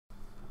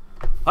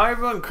Hi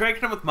everyone,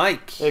 Cranking Up with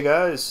Mike. Hey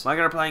guys. Mike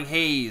and I are playing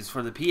Haze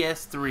for the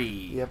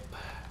PS3. Yep.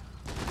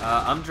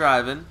 I'm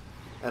driving.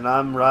 And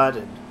I'm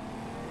riding.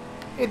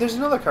 Hey, there's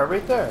another car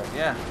right there.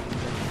 Yeah,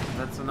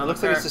 that's It another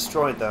looks car. like it's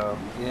destroyed though.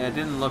 Yeah, it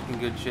didn't look in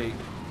good shape.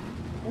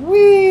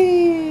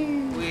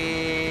 Whee!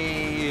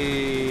 Whee!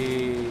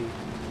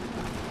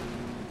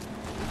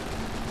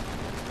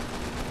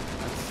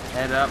 Let's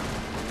head up.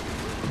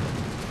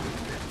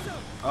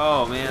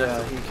 Oh man, Yeah,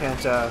 that's you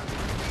can't.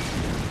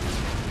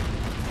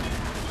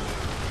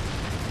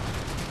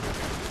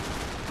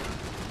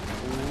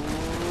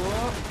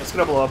 It's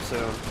gonna blow up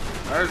soon.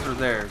 ours or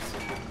theirs?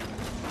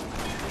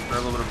 Or a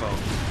little bit of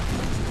both.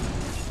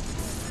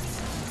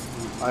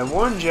 I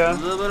warned A ya.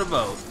 little bit of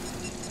both.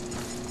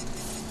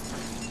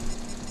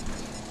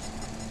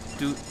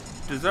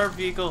 Does our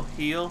vehicle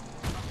heal?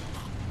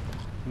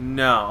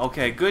 No.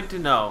 Okay, good to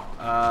know.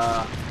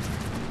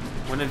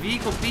 When a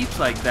vehicle beeps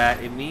like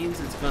that, it means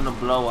it's gonna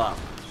blow up.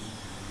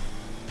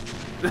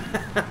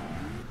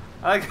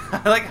 I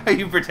like how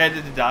you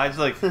pretended to dodge,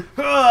 like, Oh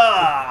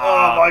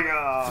my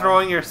god!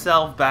 throwing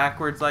yourself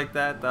backwards like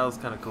that. That was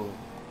kind of cool.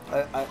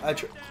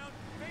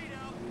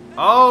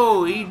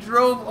 Oh, he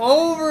drove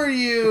over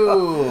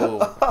you!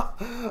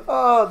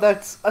 Oh,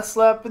 that's a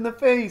slap in the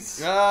face.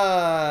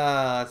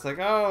 It's like,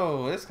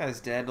 oh, this guy's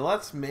dead.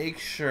 Let's make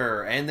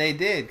sure. And they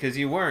did, because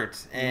you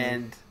weren't.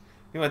 And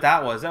you know what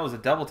that was? That was a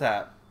double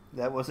tap.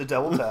 That was a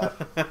double tap.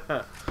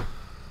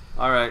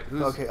 Alright,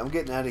 Okay, I'm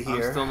getting out of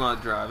here. I'm still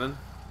not driving.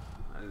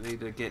 I need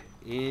to get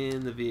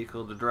in the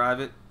vehicle to drive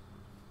it.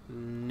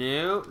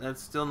 No,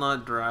 that's still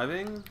not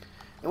driving.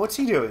 And what's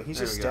he doing? He's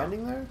There just we go.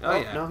 standing there? Oh,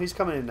 yeah. No, he's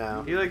coming in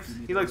now. He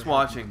likes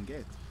watching.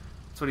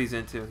 That's what he's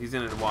into. He's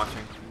into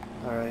watching.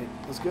 Alright,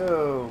 let's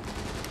go.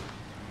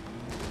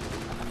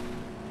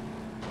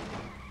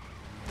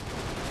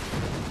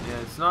 Yeah,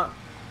 it's not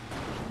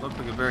look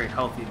like a very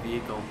healthy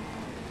vehicle.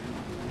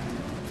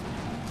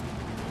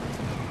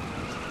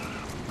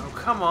 Oh,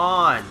 come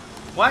on.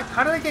 What?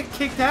 How did I get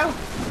kicked out?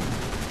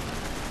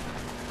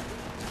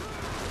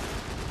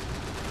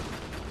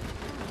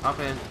 Hop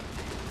in.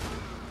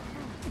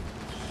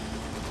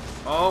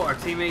 Oh, our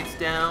teammate's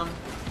down.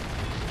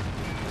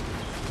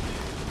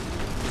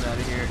 Get out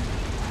of here.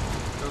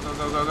 Go, go,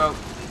 go, go, go.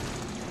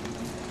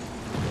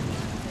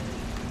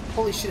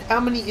 Holy shit, how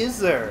many is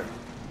there?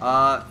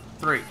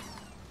 3. Do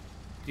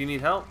you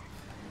need help?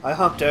 I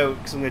hopped out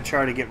because I'm going to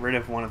try to get rid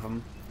of one of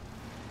them.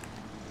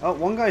 Oh,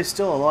 one guy's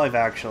still alive,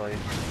 actually.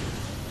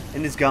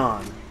 And is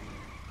gone.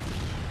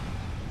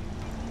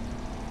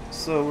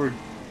 So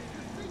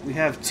we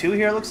have 2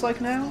 here, it looks like,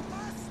 now?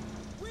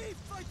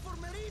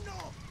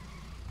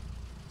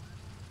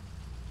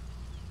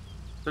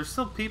 There's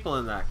still people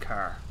in that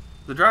car.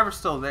 The driver's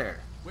still there.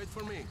 Wait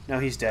for me. No,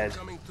 he's dead.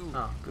 Coming too.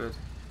 Oh, good.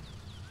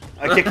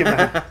 I kicked him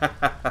out.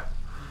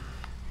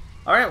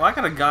 Alright, well I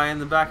got a guy in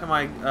the back of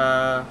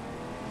my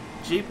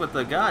Jeep with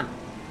a gun.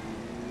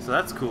 So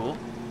that's cool.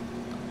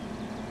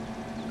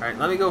 Alright,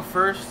 let me go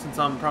first since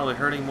I'm probably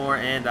hurting more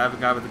and I have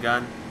a guy with a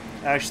gun.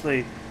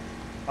 Actually,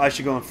 I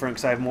should go in front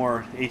because I have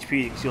more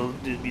HP because you'll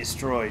be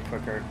destroyed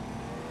quicker.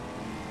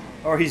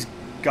 Or he's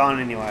gone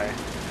anyway.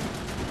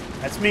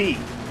 That's me!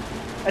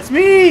 That's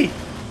me!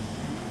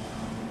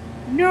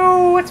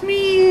 No, it's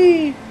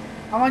me!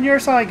 I'm on your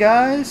side,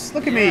 guys.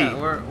 Look at me.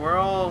 We're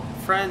all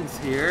friends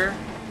here,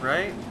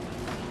 right?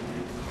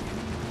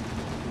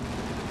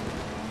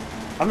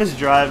 I'm just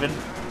driving.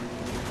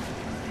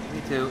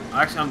 Me too.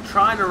 Actually, I'm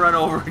trying to run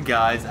over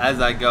guys as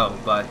I go,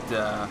 but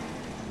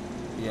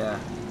yeah.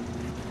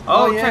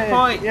 Oh, yeah,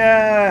 checkpoint!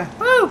 Yeah.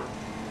 Woo!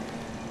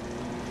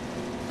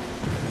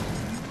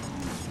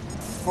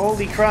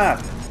 Holy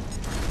crap.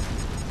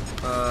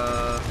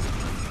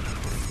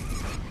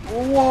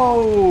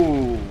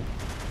 Whoa!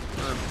 I'm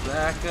gonna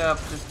back up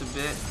just a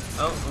bit.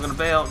 Oh, I'm gonna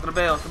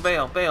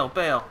bail,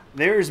 bail.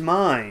 There's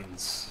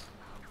mines.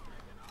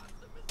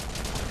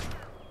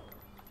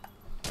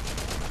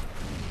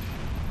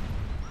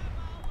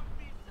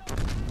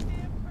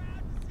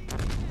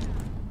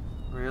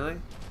 Really?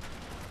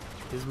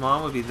 His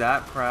mom would be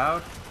that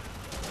proud?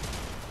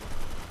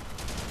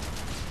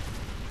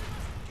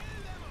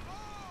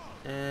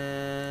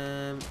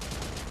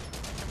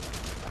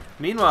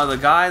 Meanwhile, the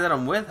guy that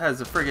I'm with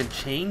has a friggin'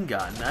 chain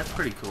gun. That's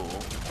pretty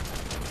cool.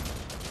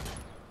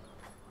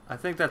 I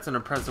think that's an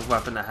impressive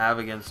weapon to have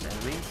against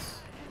enemies.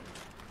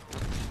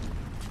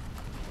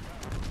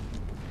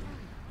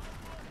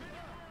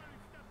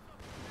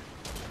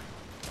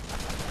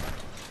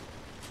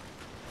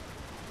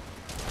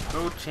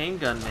 Go chain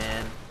gun,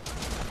 man.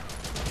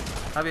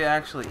 How do you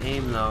actually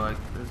aim, though? I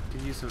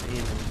could use some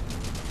aiming.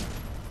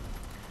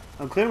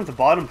 I'm clearing with the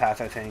bottom path,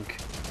 I think.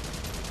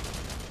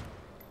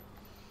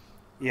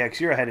 Yeah,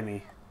 because you're ahead of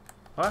me.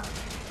 What?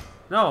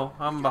 No,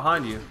 I'm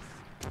behind you.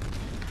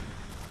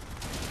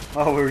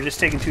 Oh, we were just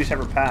taking 2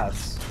 separate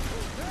paths.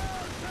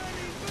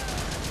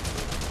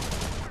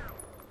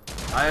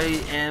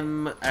 I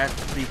am at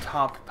the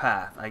top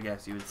path, I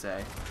guess you would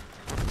say.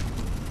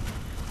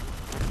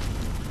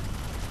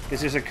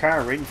 Because there's a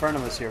car right in front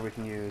of us here we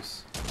can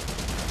use.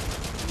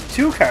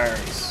 2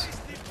 cars!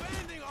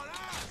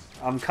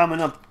 I'm coming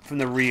up from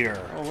the rear.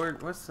 Oh,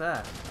 what's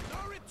that?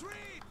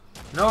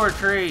 No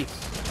retreat!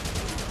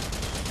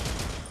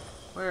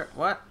 Where?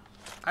 What?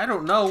 I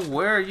don't know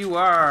where you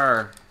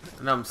are.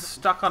 And I'm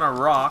stuck on a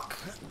rock.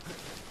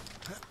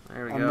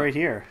 There we go. I'm right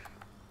here.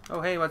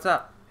 Oh, hey, what's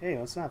up? Hey,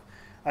 what's up?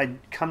 I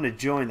come to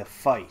join the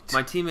fight.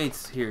 My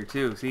teammate's here,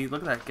 too. See,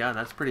 look at that gun.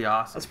 That's pretty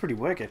awesome. That's pretty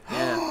wicked.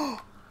 Yeah.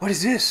 What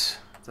is this?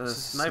 It's a Is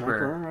this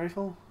sniper.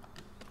 rifle?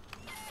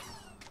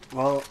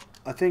 Well,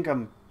 I think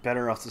I'm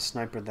better off the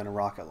sniper than a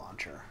rocket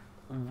launcher.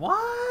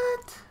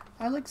 What?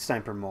 I like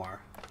sniper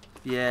more.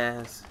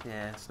 Yes.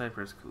 Yeah,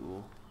 sniper's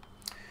cool.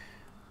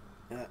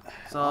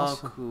 It's all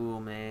Also, cool,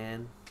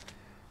 man.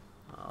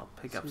 I'll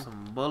pick up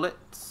some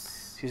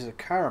bullets. there's a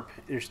car.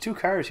 There's 2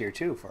 cars here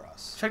too for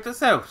us. Check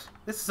this out.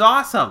 This is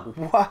awesome.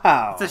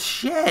 Wow. It's a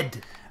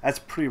shed. That's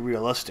pretty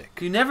realistic.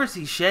 You never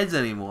see sheds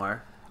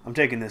anymore. I'm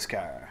taking this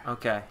car.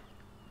 Okay.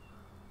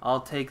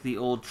 I'll take the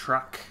old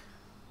truck.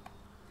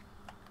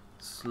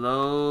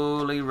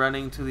 Slowly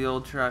running to the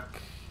old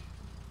truck.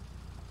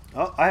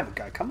 Oh, I have a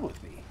guy coming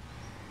with me.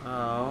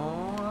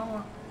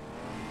 Oh.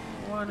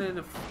 What did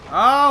it...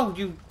 Oh,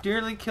 you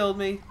nearly killed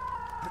me.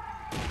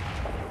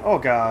 Oh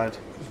God.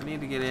 I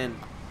need to get in.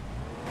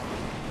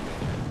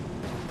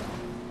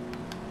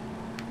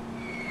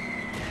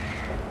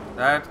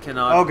 That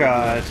cannot... Oh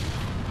God.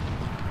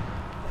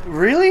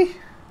 Really?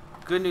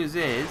 Good news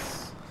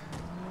is,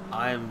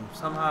 I'm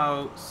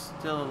somehow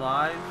still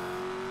alive.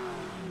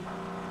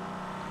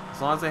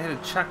 As long as I hit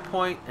a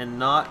checkpoint and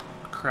not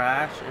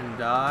crash and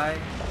die.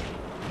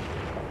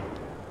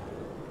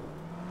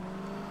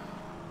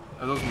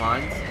 Are those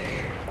mines?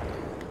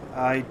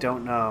 I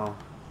don't know.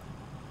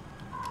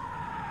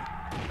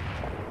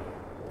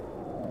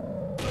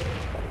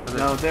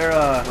 No,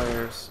 they're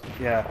Players.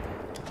 yeah.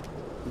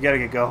 We gotta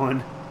get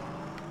going.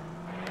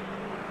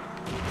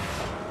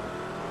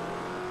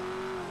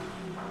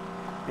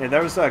 Yeah,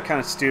 that was kind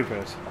of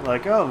stupid.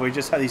 Like, oh, we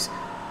just had these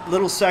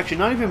little section,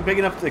 not even big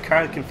enough that the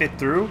car can fit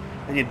through,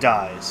 and it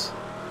dies.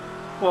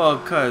 Well,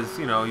 because,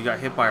 you know, you got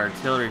hit by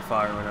artillery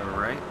fire or whatever,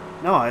 right?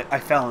 No, I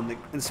fell in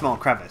the small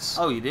crevice.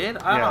 Oh, you did?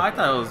 Yeah. I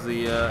thought it was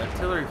the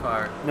artillery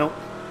fire. Nope.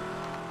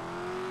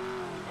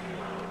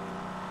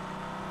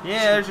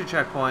 Yeah, there's your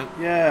checkpoint.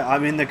 Yeah,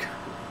 I'm in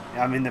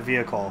the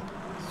vehicle.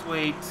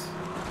 Sweet.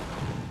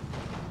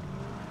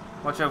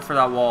 Watch out for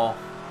that wall.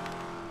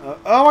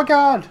 Oh my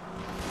God!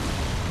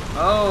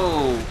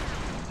 Oh!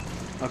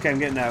 Okay, I'm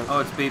getting out.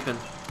 Oh, it's beeping.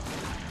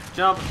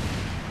 Jump!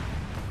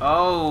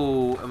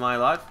 Oh, am I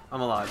alive?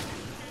 I'm alive.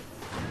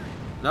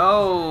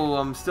 No,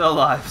 I'm still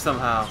alive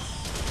somehow.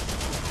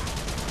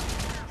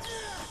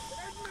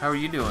 How are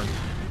you doing?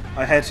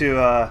 I had to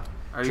Are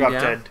you drop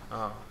down? dead.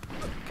 Oh,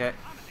 okay.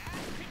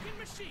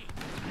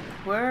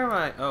 Where am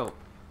I? Oh.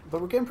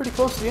 But we're getting pretty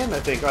close to the end, I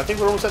think. I think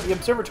we're almost at the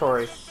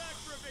observatory.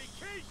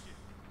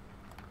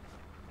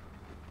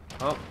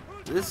 Oh,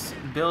 this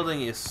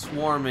building is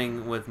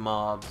swarming with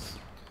mobs.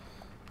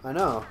 I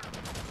know.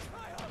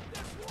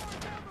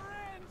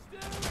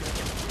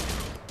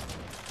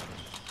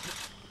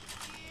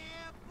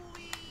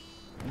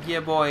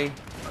 Yeah, boy.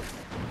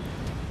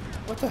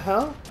 What the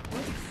hell?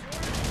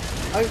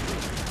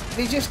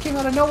 They just came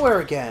out of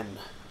nowhere again.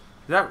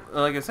 That,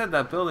 like I said,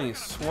 that building is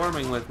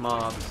swarming with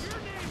mobs.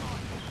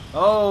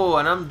 Oh,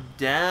 and I'm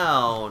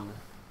down.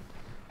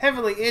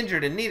 Heavily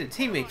injured and need a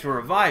teammate to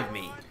revive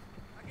me.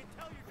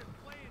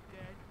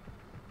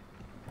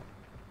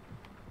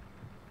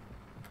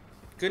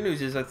 Good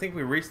news is I think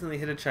we recently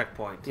hit a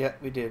checkpoint. Yeah,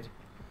 we did.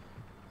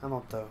 I'm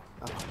up though.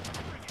 I'm up.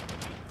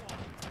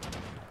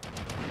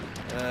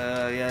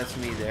 Yeah, that's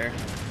me there.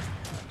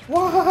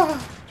 Whoa!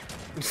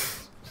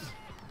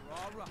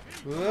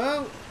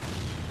 Whoa!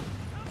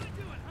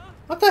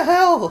 What the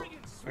hell?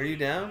 Are you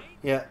down?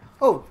 Yeah.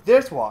 Oh,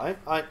 there's why.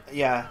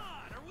 Yeah.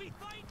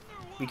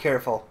 Be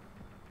careful.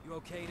 You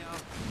okay now?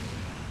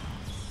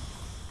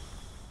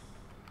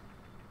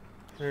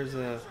 There's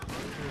a...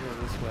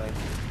 Go this way.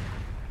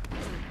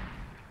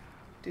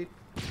 Dude.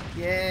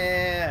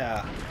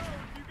 Yeah!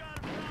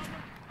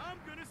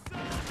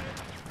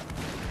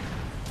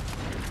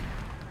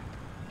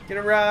 Get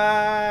a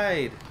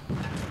ride!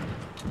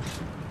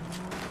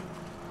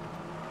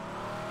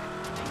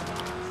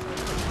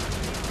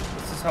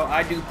 This is how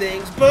I do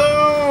things.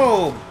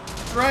 Boom!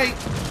 That's right!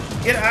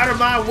 Get out of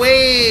my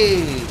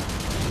way!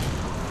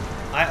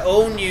 I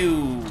own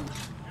you!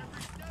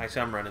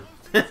 Actually, I'm running.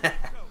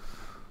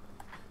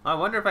 I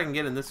wonder if I can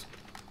get in this...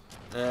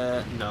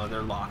 no,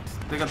 they're locked.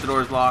 They got the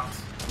doors locked.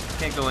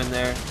 Can't go in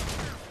there.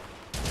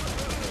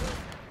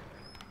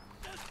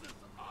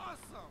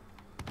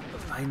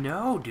 I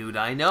know, dude.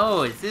 I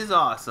know. It is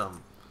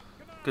awesome.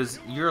 Because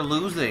you're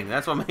losing.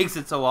 That's what makes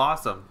it so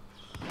awesome.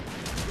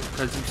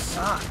 Because you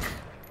suck.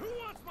 You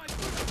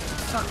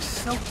suck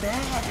so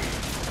bad.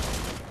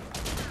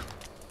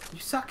 You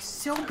suck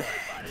so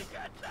bad.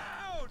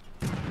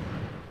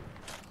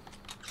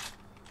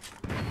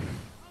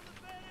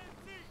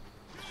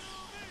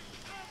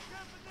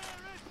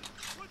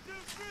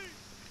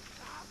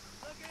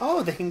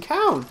 Oh, they can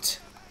count.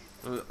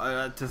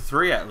 To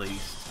 3 at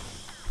least.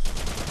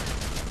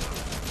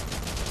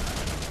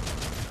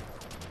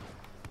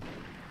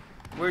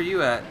 Where are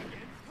you at?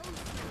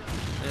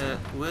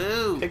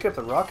 Woo! Pick up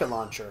the rocket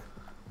launcher.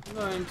 I'm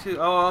going to...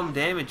 Oh, I'm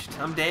damaged.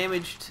 I'm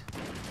damaged.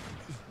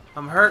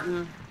 I'm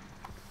hurting.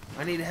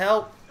 I need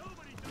help.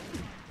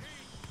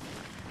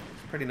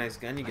 It's a pretty nice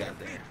gun you got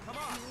there.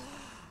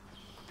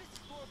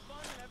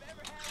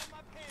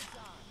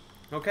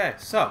 Okay,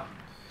 so...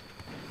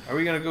 Are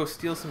we gonna go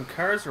steal some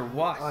cars or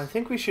what? I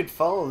think we should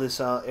follow this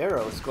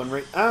arrow. It's going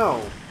right...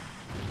 Ow!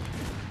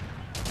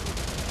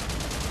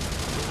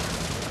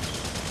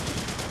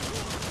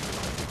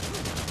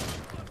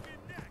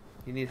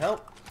 You need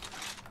help?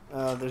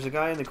 There's a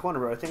guy in the corner,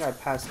 but I think I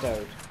passed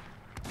out.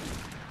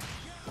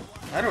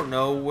 I don't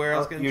know where I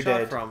was getting you're shot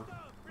dead. from.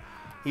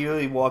 He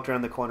really walked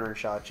around the corner and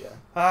shot you.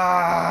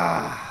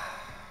 Ah!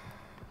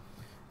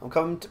 I'm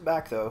coming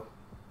back, though.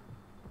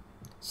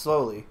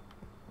 Slowly.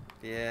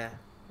 Yeah.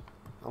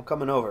 I'm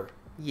coming over.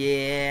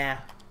 Yeah.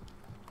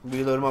 I'm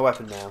reloading my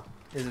weapon now.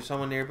 Is there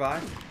someone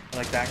nearby?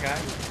 Like that guy?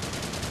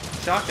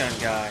 Shotgun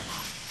guy.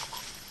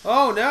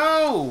 Oh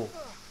no!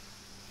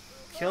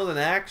 Killed in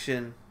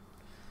action.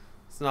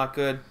 It's not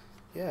good.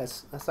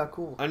 Yes, that's not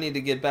cool. I need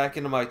to get back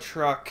into my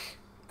truck.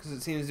 Because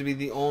it seems to be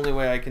the only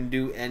way I can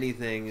do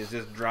anything is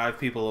just drive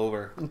people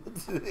over.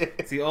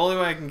 It's the only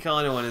way I can kill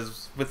anyone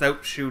is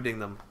without shooting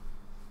them.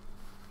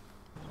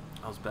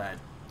 That was bad.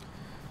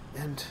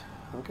 And,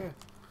 okay.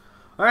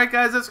 Alright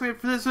guys, that's going to be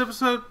it for this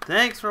episode.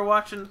 Thanks for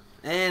watching.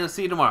 And I'll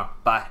see you tomorrow.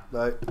 Bye.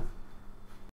 Bye.